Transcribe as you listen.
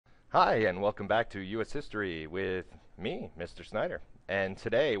Hi, and welcome back to U.S. History with me, Mr. Snyder. And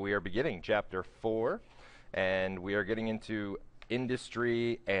today we are beginning Chapter 4, and we are getting into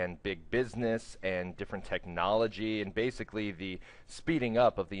industry and big business and different technology and basically the speeding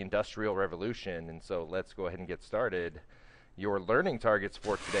up of the Industrial Revolution. And so let's go ahead and get started. Your learning targets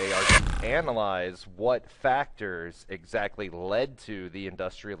for today are to analyze what factors exactly led to the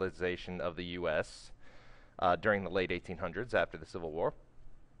industrialization of the U.S. During the late 1800s after the Civil War.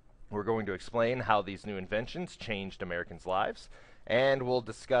 We're going to explain how these new inventions changed Americans' lives, and we'll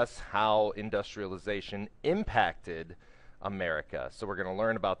discuss how industrialization impacted America. So we're going to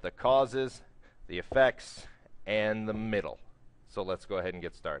learn about the causes, the effects, and the middle. So let's go ahead and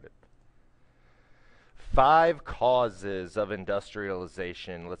get started. 5 causes of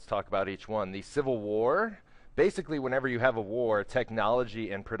industrialization. Let's talk about each one. The Civil War. Basically, whenever you have a war,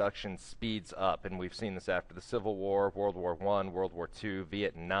 technology and production speeds up, and we've seen this after the Civil War, World War I, World War II,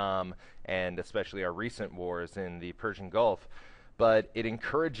 Vietnam, and especially our recent wars in the Persian Gulf. But it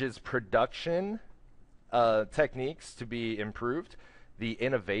encourages production techniques to be improved, the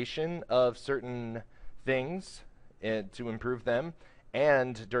innovation of certain things to improve them,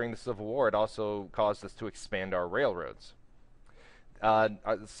 and during the Civil War, it also caused us to expand our railroads.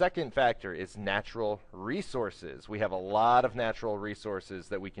 The second factor is natural resources. We have a lot of natural resources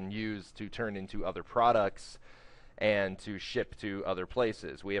that we can use to turn into other products and to ship to other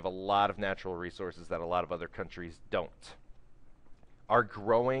places. We have a lot of natural resources that a lot of other countries don't. Our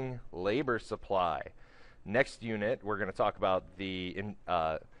growing labor supply. Next unit, we're going to talk about the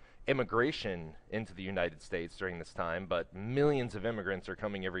immigration into the United States during this time, but millions of immigrants are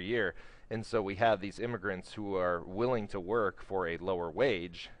coming every year. And so we have these immigrants who are willing to work for a lower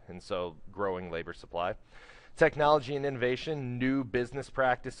wage, and so growing labor supply. Technology and innovation, new business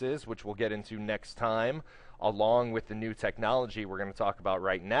practices, which we'll get into next time, along with the new technology we're going to talk about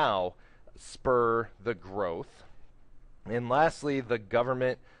right now, spur the growth. And lastly, the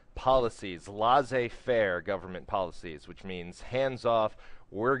government policies, laissez-faire government policies, which means hands off,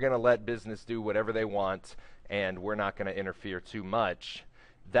 we're going to let business do whatever they want, and we're not going to interfere too much.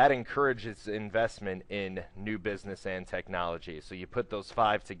 That encourages investment in new business and technology. So you put those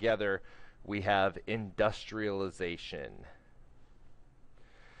 5 together, we have industrialization.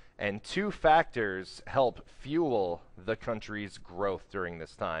 And 2 factors help fuel the country's growth during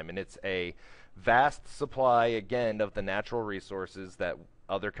this time. And it's a vast supply, again, of the natural resources that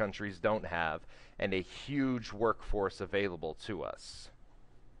other countries don't have, and a huge workforce available to us.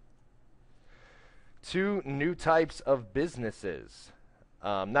 2 new types of businesses.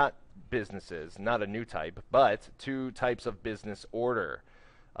 Not businesses, not a new type, but 2 types of business order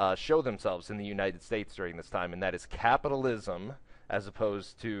show themselves in the United States during this time, and that is capitalism as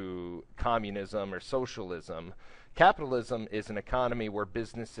opposed to communism or socialism. Capitalism is an economy where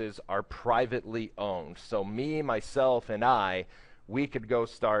businesses are privately owned. So me, myself, and we could go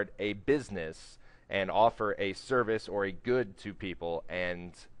start a business and offer a service or a good to people,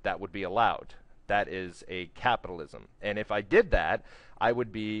 and that would be allowed. That is a capitalism. And if I did that, I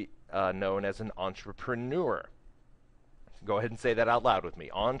would be known as an entrepreneur. Go ahead and say that out loud with me.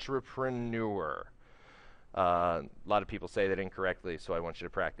 Entrepreneur. A lot of people say that incorrectly, so I want you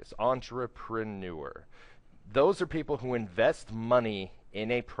to practice. Entrepreneur. Those are people who invest money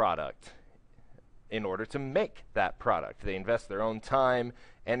in a product in order to make that product. They invest their own time,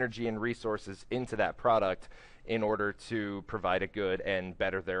 energy, and resources into that product in order to provide a good and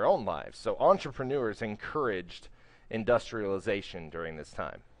better their own lives. So entrepreneurs encouraged industrialization during this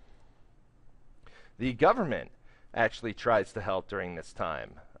time. The government actually tries to help during this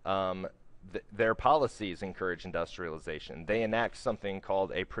time. Their policies encourage industrialization. They enact something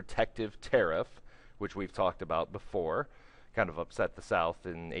called a protective tariff, which we've talked about before, kind of upset the South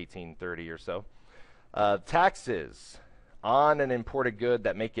in 1830 or so. Taxes on an imported good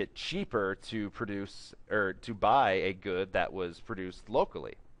that make it cheaper to produce or to buy a good that was produced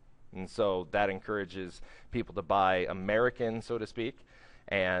locally. And so that encourages people to buy American, so to speak,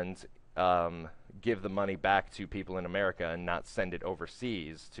 and give the money back to people in America and not send it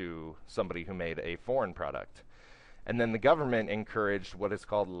overseas to somebody who made a foreign product. And then the government encouraged what is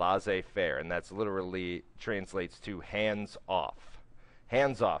called laissez-faire, and that's literally translates to hands off.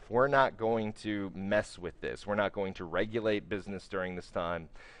 Hands off. We're not going to mess with this. We're not going to regulate business during this time.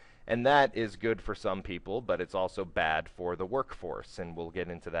 And that is good for some people, but it's also bad for the workforce, and we'll get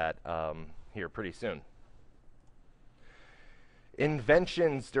into that here pretty soon.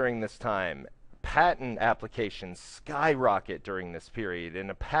 Inventions during this time. Patent applications skyrocket during this period, and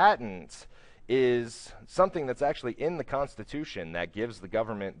a patent is something that's actually in the Constitution that gives the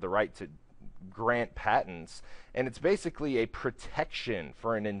government the right to grant patents, and it's basically a protection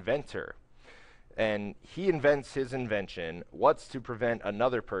for an inventor. And he invents his invention. What's to prevent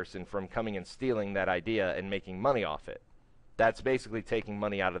another person from coming and stealing that idea and making money off it? That's basically taking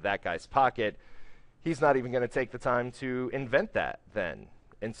money out of that guy's pocket. He's not even going to take the time to invent that then.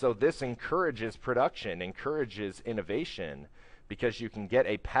 And so this encourages production, encourages innovation, because you can get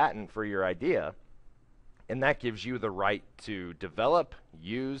a patent for your idea, and that gives you the right to develop,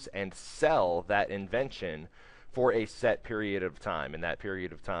 use, and sell that invention for a set period of time, and that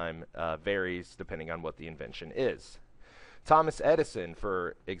period of time varies depending on what the invention is. Thomas Edison,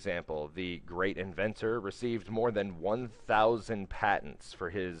 for example, the great inventor, received more than 1,000 patents for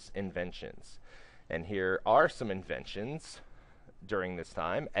his inventions. And here are some inventions during this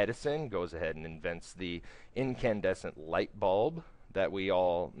time. Edison goes ahead and invents the incandescent light bulb that we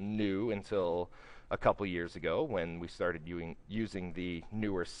all knew until a couple years ago when we started using the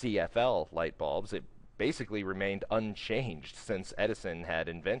newer CFL light bulbs. It basically remained unchanged since Edison had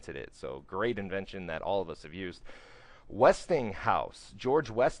invented it. So great invention that all of us have used. Westinghouse,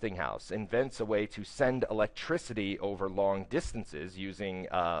 George Westinghouse, invents a way to send electricity over long distances using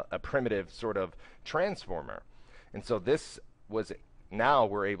a primitive sort of transformer. And so this was, now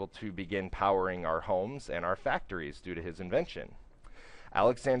we're able to begin powering our homes and our factories due to his invention.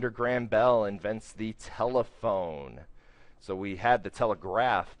 Alexander Graham Bell invents the telephone. So we had the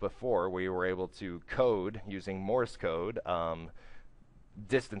telegraph before. We were able to code using Morse code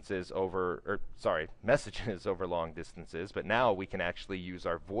messages over long distances, but now we can actually use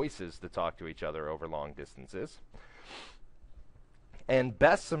our voices to talk to each other over long distances. And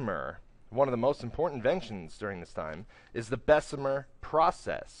Bessemer, one of the most important inventions during this time, is the Bessemer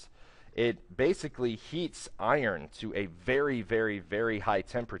process. It basically heats iron to a very, very, very high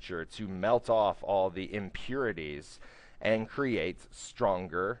temperature to melt off all the impurities and creates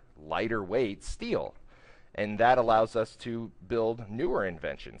stronger, lighter weight steel. And that allows us to build newer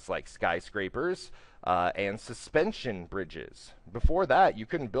inventions like skyscrapers and suspension bridges. Before that, you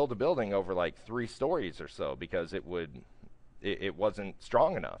couldn't build a building over like 3 stories or so because it wasn't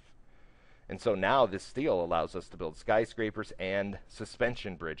strong enough. And so now this steel allows us to build skyscrapers and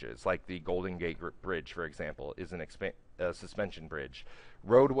suspension bridges, like the Golden Gate Bridge, for example, is a suspension bridge.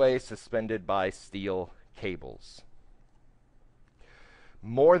 Roadway suspended by steel cables.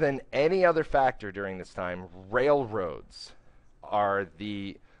 More than any other factor during this time, railroads are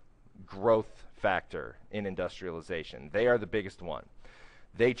the growth factor in industrialization. They are the biggest one.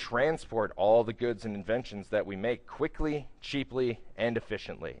 They transport all the goods and inventions that we make quickly, cheaply, and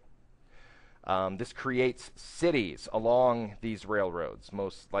efficiently. This creates cities along these railroads,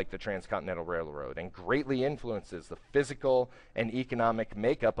 most like the Transcontinental Railroad, and greatly influences the physical and economic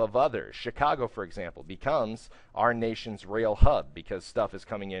makeup of others. Chicago, for example, becomes our nation's rail hub because stuff is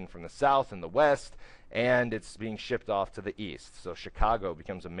coming in from the south and the west, and it's being shipped off to the east. So Chicago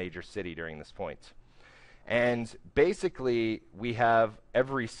becomes a major city during this point. And basically, we have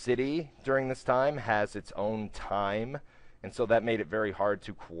every city during this time has its own time. And so that made it very hard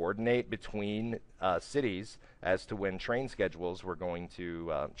to coordinate between cities as to when trains were going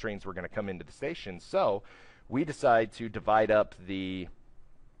to come into the station. So we decided to divide up the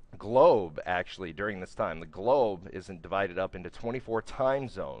globe, actually, during this time. The globe isn't divided up into 24 time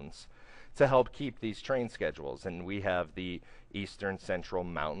zones to help keep these train schedules. And we have the Eastern, Central,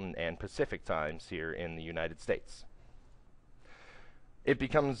 Mountain, and Pacific times here in the United States. It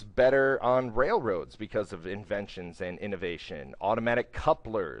becomes better on railroads because of inventions and innovation. Automatic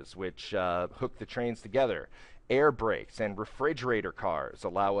couplers, which hook the trains together. Air brakes and refrigerator cars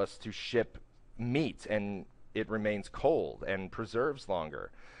allow us to ship meat and it remains cold and preserves longer.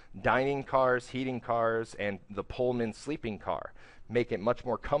 Dining cars, heating cars, and the Pullman sleeping car make it much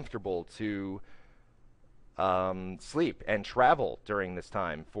more comfortable to sleep and travel during this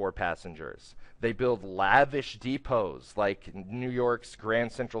time for passengers. They build lavish depots like New York's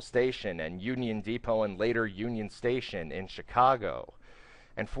Grand Central Station and Union Depot and later Union Station in Chicago.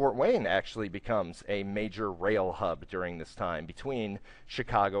 And Fort Wayne actually becomes a major rail hub during this time between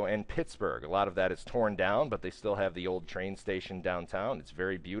Chicago and Pittsburgh. A lot of that is torn down, but they still have the old train station downtown. It's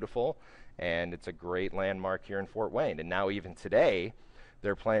very beautiful, and it's a great landmark here in Fort Wayne. And now even today,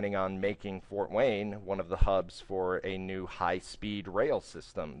 they're planning on making Fort Wayne one of the hubs for a new high-speed rail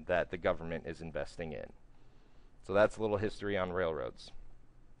system that the government is investing in. So that's a little history on railroads.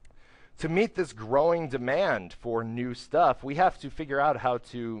 To meet this growing demand for new stuff, we have to figure out how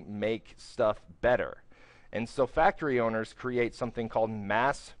to make stuff better. And so factory owners create something called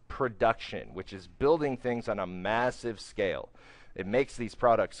mass production, which is building things on a massive scale. It makes these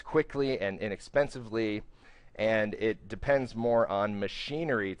products quickly and inexpensively, and it depends more on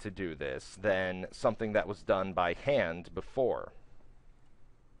machinery to do this than something that was done by hand before.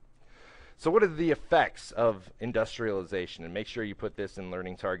 So what are the effects of industrialization? And make sure you put this in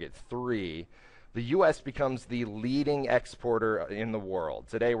Learning Target 3. The U.S. becomes the leading exporter in the world.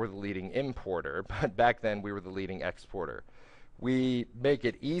 Today we're the leading importer, but back then we were the leading exporter. We make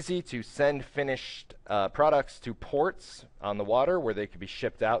it easy to send finished products to ports on the water where they could be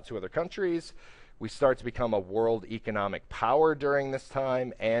shipped out to other countries. We start to become a world economic power during this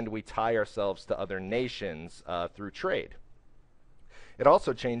time, and we tie ourselves to other nations through trade. It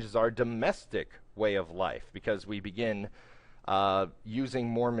also changes our domestic way of life because we begin using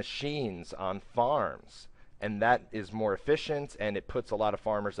more machines on farms, and that is more efficient, and it puts a lot of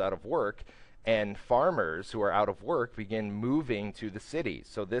farmers out of work. And farmers who are out of work begin moving to the cities.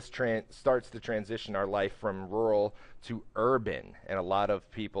 So this starts to transition our life from rural to urban, and a lot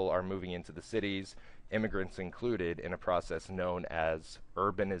of people are moving into the cities, immigrants included, in a process known as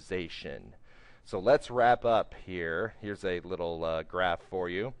urbanization. So let's wrap up here. Here's a little graph for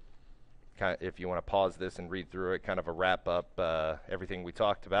you. If you want to pause this and read through it, kind of a wrap up everything we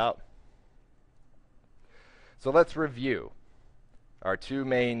talked about. So let's review our two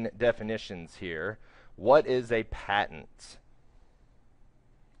main definitions here. What is a patent?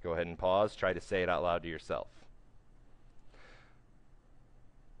 Go ahead and pause. Try to say it out loud to yourself.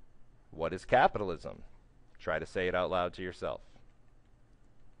 What is capitalism? Try to say it out loud to yourself.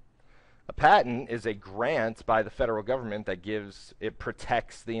 A patent is a grant by the federal government that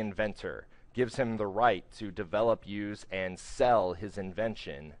protects the inventor, gives him the right to develop, use, and sell his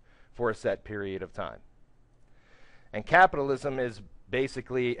invention for a set period of time. And capitalism is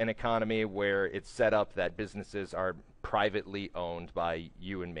basically an economy where it's set up that businesses are privately owned by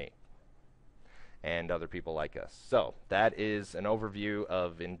you and me and other people like us. So that is an overview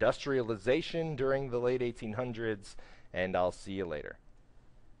of industrialization during the late 1800s, and I'll see you later.